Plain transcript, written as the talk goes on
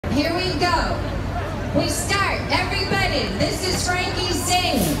here we go. We start. Everybody, this is Frankie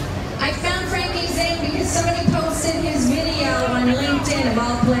Zing. I found Frankie Zing because somebody posted his video on LinkedIn of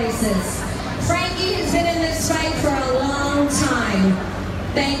all places. Frankie has been in this fight for a long time.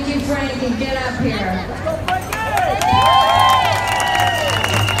 Thank you, Frankie. Get up here. Let's go, Frankie!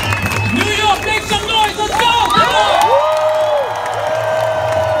 New York, make some noise. Let's go! Come on!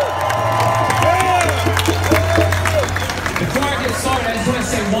 Before I get started, I just want to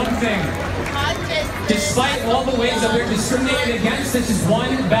say one thing. Despite all the ways that we're discriminated against, this is one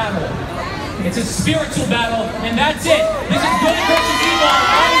battle. It's a spiritual battle, and that's it. This is good versus evil.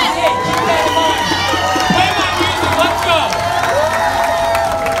 That is it. Keep that in mind. Play my music. Let's go.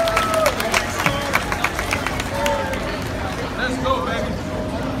 Let's go, baby.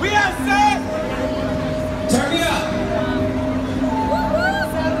 We are set. Turn me up.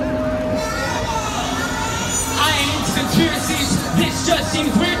 I ain't into conspiracies. This just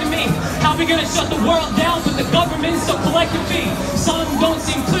seems weird to me. How we gonna shut the world down with the government so collectively? Some don't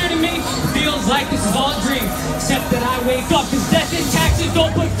seem clear to me. Feels like this is all a dream. Except that I wake up cause death and taxes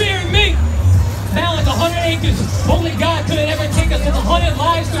don't put fear in me. Now like 100 acres, only God could ever take us with 100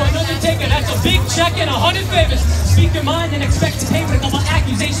 lives to an undertaker. That's a big check and 100 favors. Speak your mind and expect to pay with a couple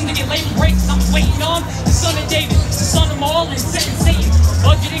accusations to get labeled breaks. I'm waiting on the son of David, the son of all and Satan.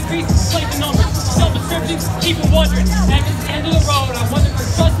 Budget increase, slave the numbers, self-descriptions, keep it wondering. And it's the end of the road, I wonder for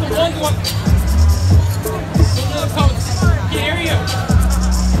just the ones who are... Go to the coast, can't hear you.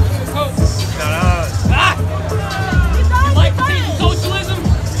 You like the taste of socialism?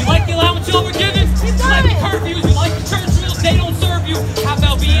 You like the allowance you're given? You like the curfews? You like the church rules? They don't serve you. How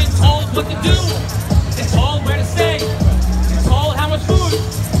about being told what to do? And told where to stay? And told how much food?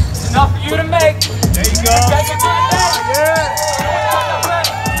 It's enough for you to make. There you go. Yeah.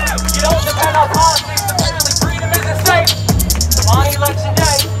 You don't depend on politics. Apparently freedom isn't safe. So on election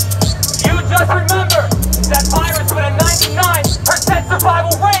day, you just remember that virus with a 99%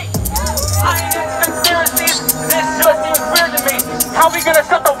 survival rate. I ain't into conspiracies. This just seems weird to me. How we gonna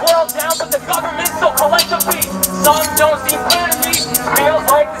shut the world down with the government so collectively? Some don't seem clear to me. Feels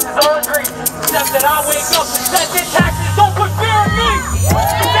like this is all a dream. Except that I wake up and set the taxes don't put fear in me.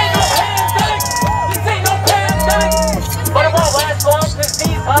 This ain't no pandemic. This ain't no pandemic. But it won't last long cause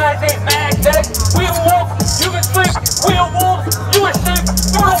these lies ain't magnetic. We awoke, you can sleep. We are wolves, you are sheep.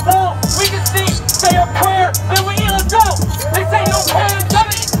 Through the wall, we can see. Say a prayer, then we let go. This ain't no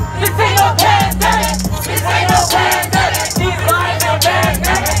pandemic. This ain't no pandemic. This ain't no pandemic. These lies ain't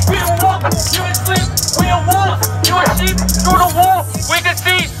magnetic. We awoke, you can sleep. We are wolves, you are sheep. Through the wall, we can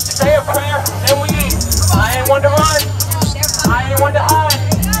see. Say a prayer, then we eat. I ain't one to run. I ain't one to hide.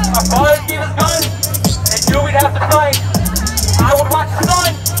 Our fathers gave us guns, and you we'd have to fight. I would watch the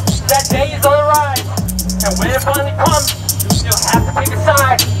sun. That day is on the rise. And when it finally comes, you'll have to pick a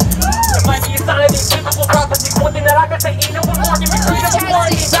side. It might be a sign of these biblical prophecies. One thing that I can say, ain't no one more give me freedom before I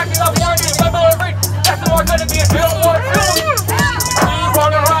get backing up the army. Bible and read. That's more gonna be a real war. Please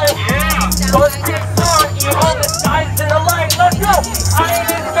run and right. So let's get started. You hold the skies in the light. Let's go. I ain't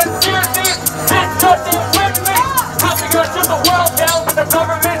into conspiracies. This just ain't clear to me. How we gonna shut the world down with the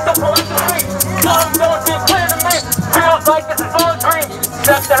government so collectively? Some don't seem clear to me. Feels like this is all a dream.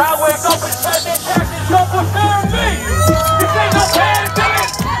 Except that I wake up and spend their taxes don't put fear in me. This ain't no pandemic.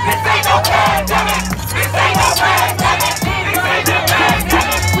 This ain't no pandemic. This ain't no pandemic. This ain't no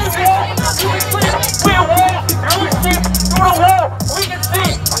pandemic. We walk, you can sleep. We walk, you can sleep. Through the wall, we can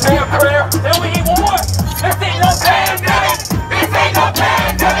see. Say a prayer, then we eat more. This ain't no pandemic. This ain't no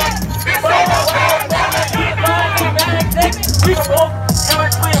pandemic. This ain't no pandemic. These lies ain't magnetic. We walk, you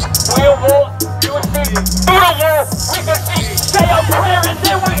can sleep. We walk, you can sleep. Through the wall, we can see. Say a prayer and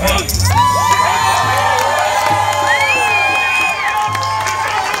then we eat.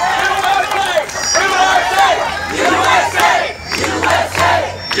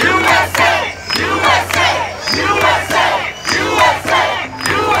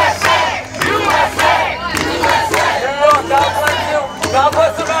 God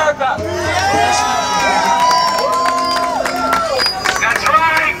bless America. That's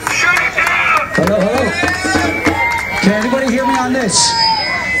right. Shut it down. Hello, hello. Can everybody hear me on this?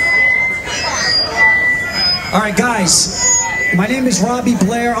 All right, guys. My name is Robbie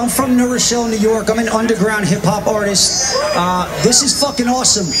Blair. I'm from New Rochelle, New York. I'm an underground hip-hop artist. This is fucking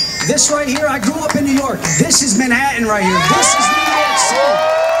awesome. This right here, I grew up in New York. This is Manhattan right here. This is New York City.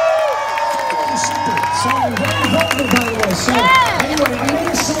 So I'm very vulnerable, by the way. So anyway, I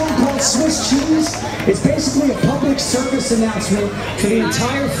made a song called Swiss Cheese. It's basically a public service announcement for the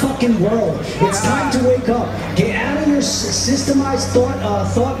entire fucking world. It's time to wake up. Get out of your systemized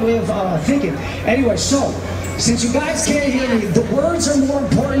thought way of thinking. Anyway, so Since you guys can't hear me, the words are more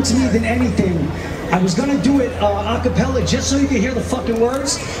important to me than anything. I was gonna do it a cappella just so you can hear the fucking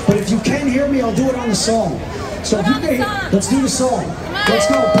words, but if you can hear me, I'll do it on the song. So if you can, let's do the song. Let's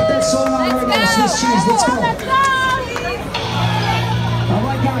go. Put that song on right now, Swiss cheese. Let's go. All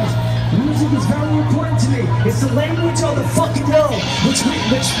right, guys. Music is very important to me. It's the language of the fucking world. Which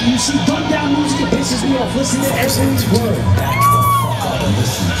you see, dumbed down music, it pisses me off. Listen to every word.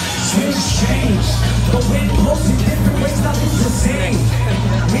 Switch change. The wind blows in different ways, nothing's the same.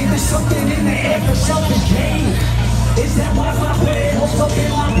 Man, there's something in the air for selfish gain. Is that Wi-Fi wave holds up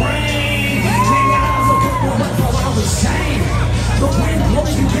in my brain? Man, I forgot what I was saying. The wind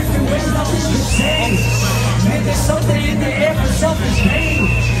blows in different ways, nothing's the same. Man, there's something in the air for selfish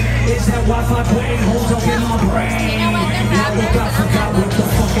gain. Is that Wi-Fi wave holds up in my brain? Now look, I forgot what the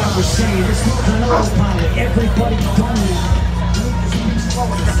fuck I was saying. This world's an autopilot, everybody done it.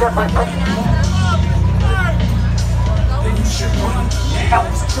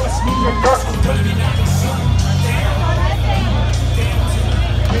 Trust me, you're dusty.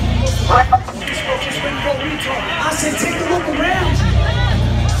 I said, take a look around.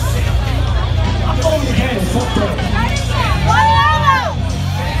 I'm going again. Fuck that.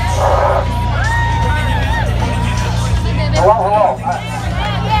 Hello.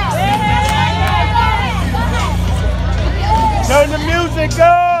 Turn the music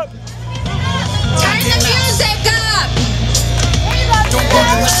up. Turn the music up.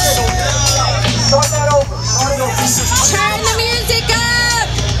 Start that over. Turn the music up.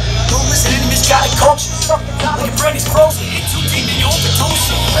 Don't listen, enemies got a culture. When your brain is frozen, in too deep in your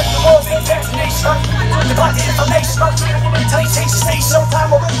overdose. Break the walls, vaccination. The block the information. Tell you change the station. No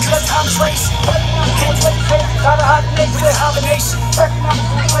time already, cause time is racing. Can't wait, try to hide the name with a combination.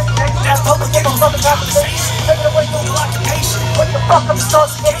 That's public, they gon' love the conversation. Take it away from your occupation. What the fuck, I'm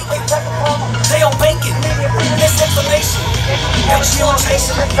stars again. They on bacon, misinformation. And she on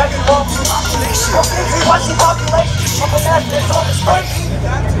chasing, infected wrong to population. Watch the population. I'm a national, it's on the spreadsheet.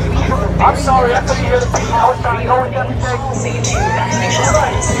 I'm sorry, I couldn't hear the beat. I was trying to go with everything.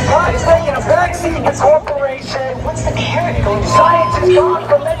 God is taking a backseat to corporation. What's the carrot going on? Science is gone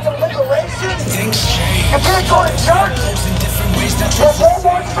for mental liberation. You can't go to church. The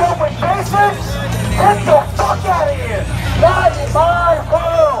Walmart's filled with basements. Get the fuck out of here. Not in my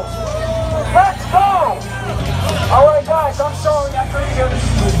world. Let's go. All right, guys, I'm sorry. I couldn't hear this.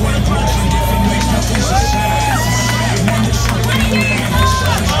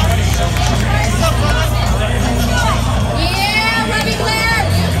 Yeah, Robbie Blair.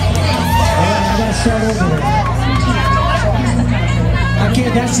 Alright, I gotta start over. Okay,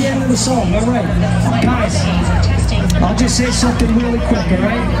 that's the end of the song. Alright, guys, I'll just say something really quick,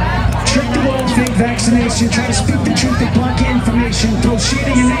 alright? Trick the world, fake vaccination. Try to speak the truth, they block your information. Throw shit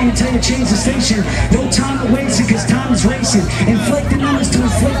in your name until you change the station. No time to waste it, cause time is racing. Inflate the numbers to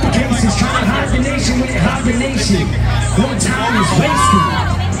inflate the cases. Try to hide the nation with hibernation. No time is wasted.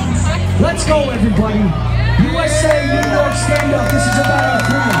 Let's go, everybody. USA,